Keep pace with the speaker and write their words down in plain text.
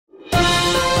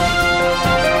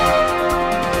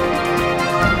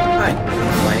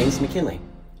McKinley,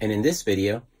 and in this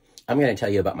video, I'm going to tell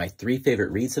you about my 3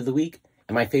 favorite reads of the week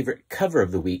and my favorite cover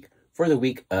of the week for the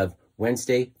week of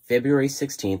Wednesday, February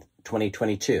 16th,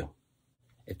 2022.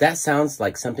 If that sounds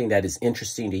like something that is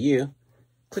interesting to you,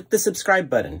 click the subscribe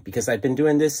button because I've been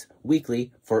doing this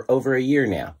weekly for over a year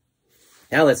now.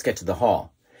 Now let's get to the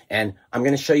haul, and I'm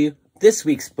going to show you this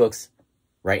week's books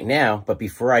right now, but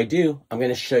before I do, I'm going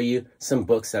to show you some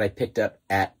books that I picked up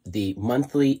at the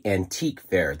monthly antique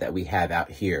fair that we have out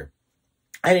here.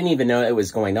 I didn't even know it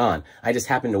was going on. I just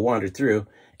happened to wander through,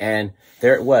 and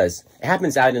there it was. It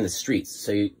happens out in the streets,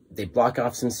 so they block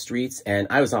off some streets, and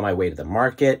I was on my way to the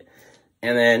market,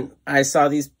 and then I saw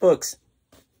these books.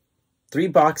 3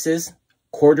 boxes,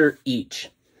 quarter each.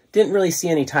 Didn't really see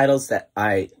any titles that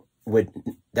I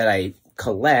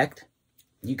collect.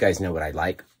 You guys know what I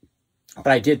like. But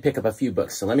I did pick up a few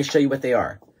books, so let me show you what they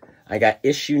are. I got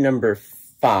issue number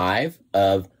 5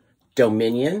 of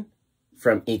Dominion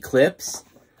from Eclipse.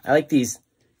 I like these.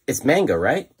 It's manga,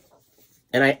 right?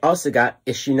 And I also got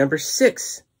issue number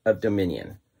 6 of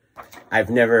Dominion. I've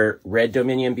never read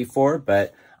Dominion before,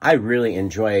 but I really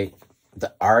enjoy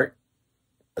the art.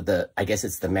 I guess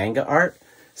it's the manga art.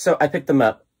 So I picked them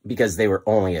up because they were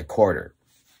only a quarter.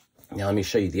 Now let me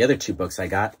show you the other 2 books I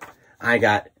got. I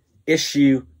got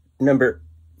issue number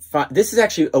 5. This is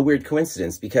actually a weird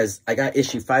coincidence because I got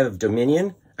issue 5 of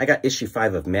Dominion. I got issue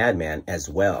 5 of Madman as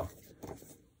well.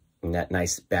 And that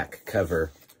nice back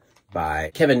cover by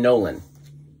Kevin Nolan.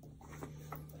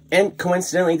 And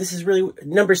coincidentally, this is really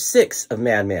number 6 of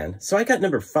Madman. So I got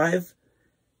number 5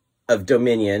 of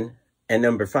Dominion and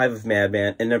number 5 of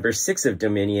Madman and number 6 of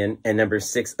Dominion and number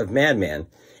 6 of Madman.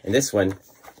 And this one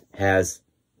has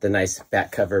the nice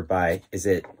back cover by,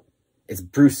 it's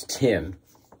Bruce Timm.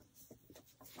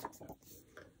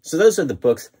 So those are the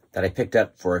books that I picked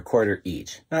up for a quarter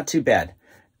each. Not too bad.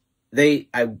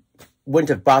 I wouldn't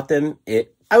have bought them.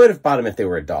 I would have bought them if they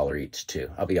were $1 each too.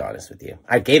 I'll be honest with you.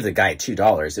 I gave the guy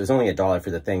 $2. It was only $1 for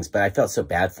the things, but I felt so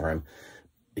bad for him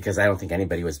because I don't think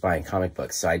anybody was buying comic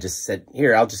books. So I just said,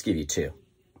 here, I'll just give you 2.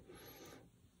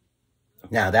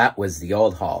 Now that was the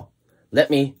old haul.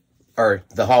 The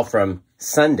haul from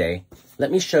Sunday.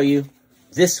 Let me show you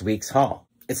this week's haul.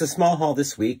 It's a small haul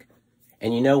this week.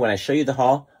 And you know, when I show you the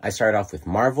haul, I start off with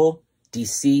Marvel,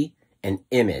 DC, and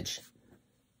Image.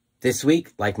 This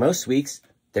week, like most weeks,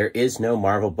 there is no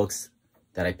Marvel books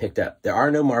that I picked up. There are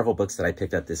no Marvel books that I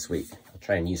picked up this week. I'll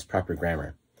try and use proper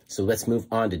grammar. So let's move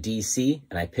on to DC.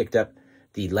 And I picked up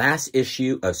the last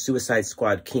issue of Suicide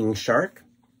Squad King Shark.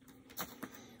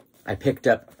 I picked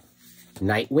up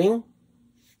Nightwing.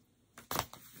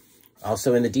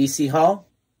 Also in the DC haul,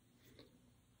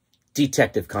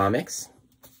 Detective Comics.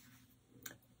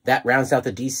 That rounds out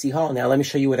the DC haul. Now let me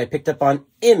show you what I picked up on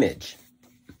Image.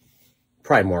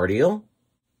 Primordial.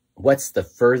 What's the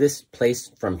furthest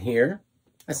place from here?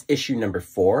 That's issue number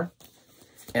 4.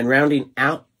 And rounding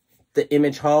out the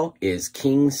Image haul is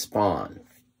King Spawn.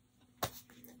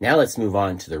 Now let's move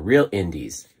on to the real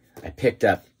indies. I picked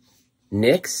up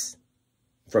Nyx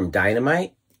from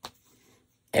Dynamite.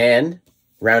 And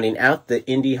rounding out the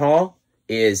indie haul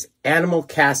is Animal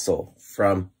Castle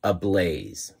from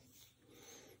Ablaze.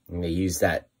 I'm going to use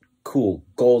that cool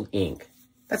gold ink.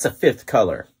 That's a 5th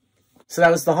color. So that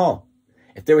was the haul.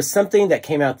 If there was something that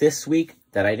came out this week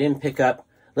that I didn't pick up,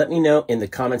 let me know in the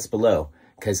comments below,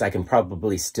 because I can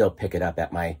probably still pick it up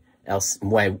at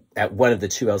at one of the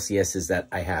 2 LCSs that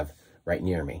I have right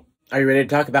near me. Are you ready to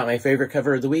talk about my favorite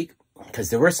cover of the week? Because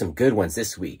there were some good ones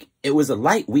this week. It was a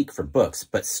light week for books,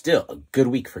 but still a good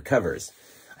week for covers.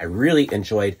 I really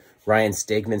enjoyed Ryan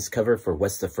Stegman's cover for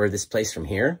What's the Furthest Place from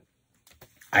Here.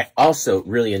 I also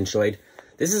really enjoyed,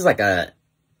 this is like a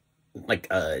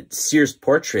Sears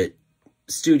portrait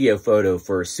studio photo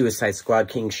for Suicide Squad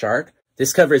King Shark.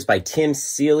 This cover is by Tim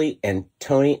Seeley and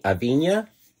Tony Avina.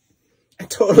 I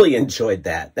totally enjoyed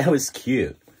that. That was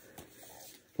cute.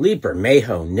 Lee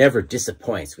Bermejo never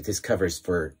disappoints with his covers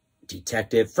for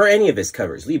Detective. For any of his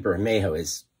covers, Lee Bermejo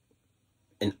is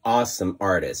an awesome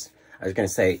artist. I was going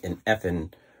to say an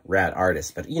effing rad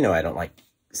artist, but you know I don't like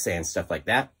saying stuff like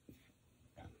that.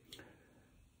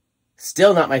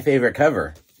 Still not my favorite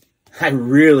cover. I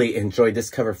really enjoyed this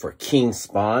cover for King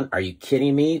Spawn. Are you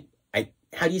kidding me?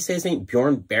 How do you say his name?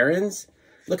 Bjorn Barons?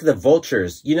 Look at the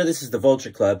vultures. You know this is the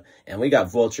Vulture Club, and we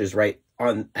got vultures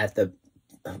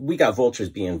we got vultures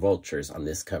being vultures on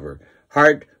this cover.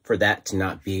 Hard for that to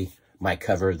not be my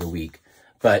cover of the week.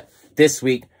 But this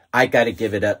week, I got to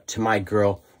give it up to my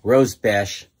girl, Rose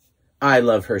Besch. I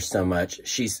love her so much.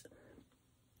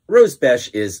 Rose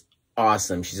Besch is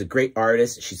awesome. She's a great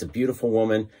artist. She's a beautiful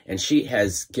woman, and she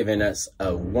has given us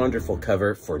a wonderful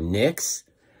cover for Nyx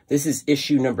This is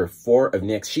issue number 4 of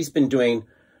Nyx. She's been doing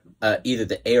either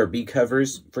the A or B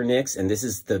covers for Nyx, and this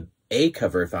is the A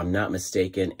cover, if I'm not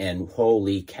mistaken, and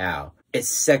holy cow. It's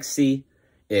sexy,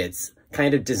 it's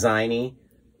kind of designy,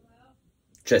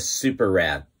 just super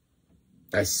rad.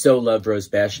 I so love Rose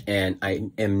Besch, and I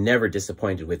am never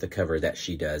disappointed with the cover that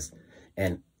she does.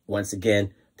 And once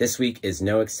again, this week is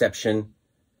no exception.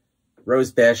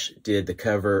 Rose Besch did the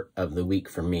cover of the week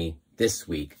for me this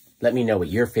week. Let me know what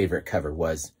your favorite cover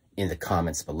was in the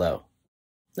comments below.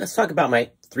 Let's talk about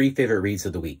my 3 favorite reads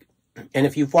of the week. And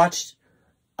if you've watched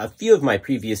a few of my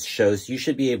previous shows, you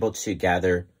should be able to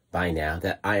gather by now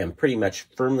that I am pretty much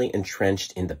firmly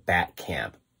entrenched in the Bat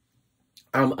camp.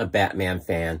 I'm a Batman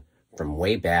fan from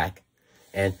way back,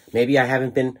 and maybe I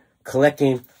haven't been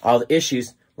collecting all the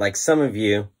issues like some of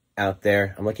you out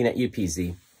there. I'm looking at you,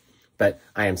 PZ, but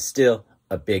I am still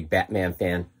a big Batman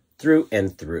fan through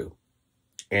and through.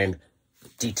 And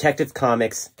Detective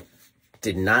Comics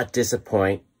did not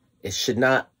disappoint. It should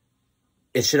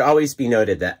always be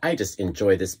noted that I just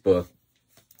enjoy this book.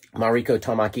 Mariko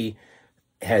Tamaki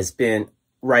has been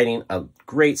writing a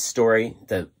great story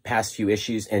the past few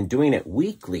issues and doing it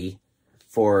weekly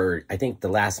for, I think, the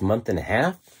last month and a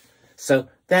half. So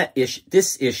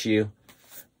this issue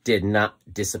did not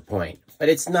disappoint. But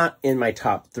it's not in my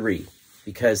top 3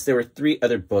 because there were 3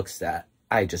 other books that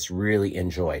I just really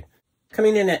enjoyed.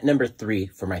 Coming in at number 3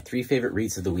 for my 3 favorite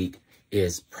reads of the week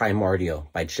is Primordial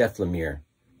by Jeff Lemire.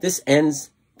 This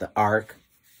ends the arc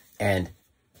and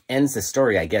ends the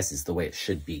story, I guess is the way it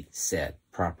should be said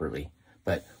properly.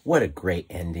 But what a great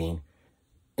ending.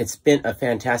 It's been a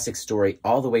fantastic story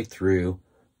all the way through.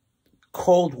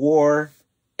 Cold War,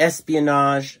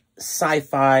 espionage,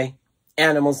 sci-fi,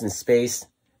 animals in space.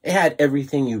 It had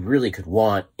everything you really could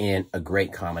want in a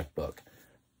great comic book.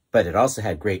 But it also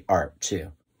had great art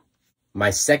too. My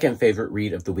second favorite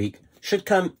read of the week should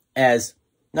come as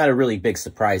not a really big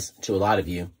surprise to a lot of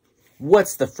you.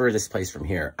 What's the Furthest Place from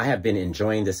Here? I have been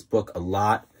enjoying this book a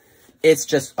lot. It's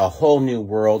just a whole new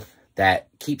world that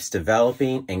keeps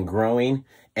developing and growing.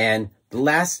 And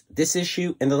this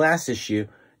issue and the last issue,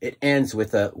 it ends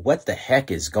with a, what the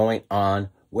heck is going on?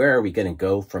 Where are we going to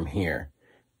go from here?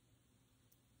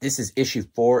 This is issue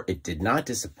 4. It did not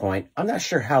disappoint. I'm not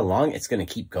sure how long it's going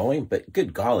to keep going, but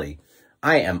good golly,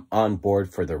 I am on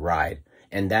board for the ride.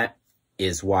 And that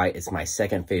is why it's my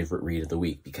second favorite read of the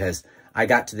week, because I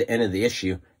got to the end of the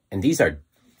issue and this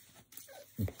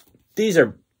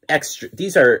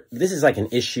is like an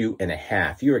issue and a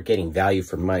half. You are getting value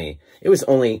for money. It was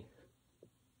only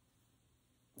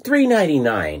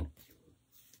 $3.99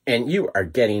 and you are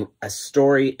getting a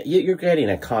story. You're getting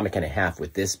a comic and a half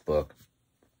with this book.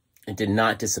 It did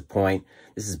not disappoint.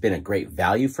 This has been a great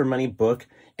value for money book,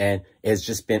 and it has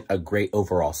just been a great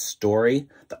overall story.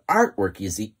 The artwork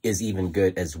is even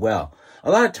good as well.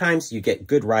 A lot of times you get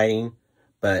good writing,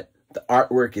 but the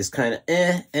artwork is kind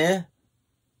of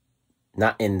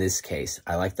Not in this case.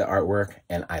 I like the artwork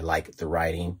and I like the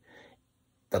writing.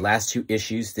 The last 2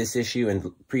 issues, this issue and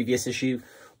the previous issue,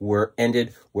 were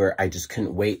ended where I just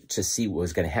couldn't wait to see what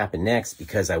was going to happen next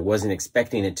because I wasn't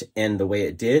expecting it to end the way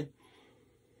it did.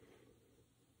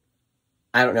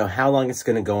 I don't know how long it's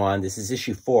going to go on. This is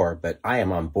issue 4, but I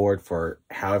am on board for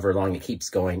however long it keeps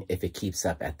going if it keeps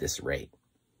up at this rate.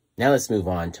 Now let's move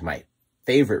on to my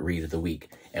favorite read of the week.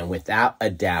 And without a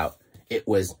doubt, it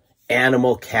was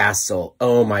Animal Castle.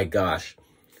 Oh my gosh.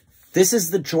 This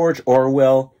is the George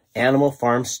Orwell Animal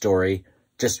Farm story,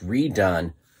 just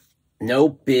redone. No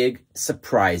big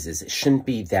surprises. It shouldn't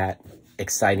be that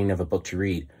exciting of a book to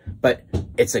read, but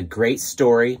it's a great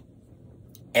story.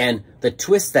 And the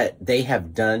twist that they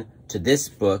have done to this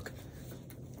book,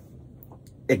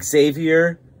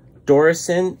 Xavier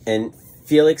Dorison and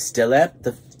Felix Delep,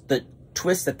 the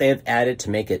twist that they have added to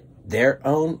make it their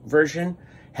own version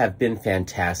have been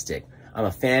fantastic. I'm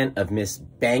a fan of Miss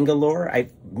Bangalore.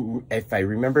 If I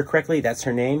remember correctly, that's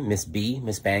her name, Miss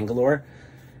Bangalore.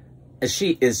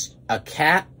 She is a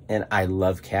cat, and I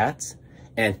love cats,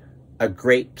 and a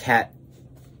great cat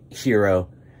hero.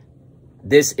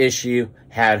 This issue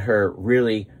had her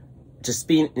really just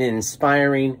being an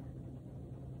inspiring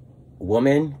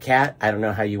woman, cat. I don't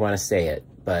know how you want to say it,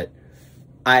 but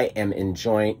I am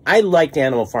enjoying. I liked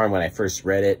Animal Farm when I first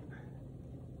read it.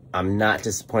 I'm not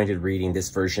disappointed reading this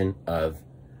version of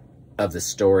the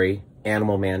story,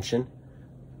 Animal Mansion.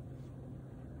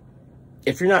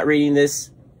 If you're not reading this,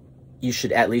 you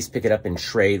should at least pick it up in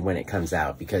trade when it comes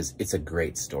out because it's a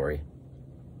great story.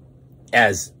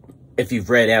 As if you've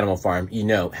read Animal Farm, you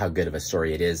know how good of a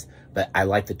story it is, but I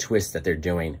like the twist that they're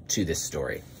doing to this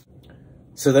story.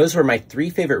 So those were my 3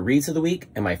 favorite reads of the week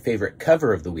and my favorite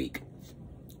cover of the week.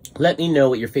 Let me know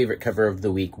what your favorite cover of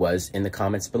the week was in the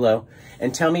comments below,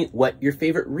 and tell me what your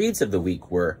favorite reads of the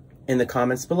week were in the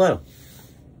comments below.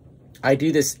 I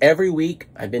do this every week.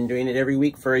 I've been doing it every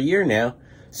week for a year now,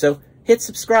 so hit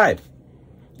subscribe.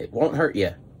 It won't hurt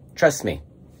you. Trust me.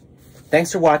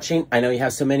 Thanks for watching. I know you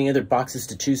have so many other boxes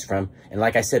to choose from, and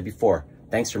like I said before,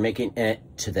 thanks for making it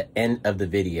to the end of the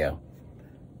video.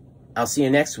 I'll see you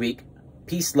next week.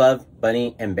 Peace, love,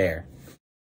 Bunny, and Bear.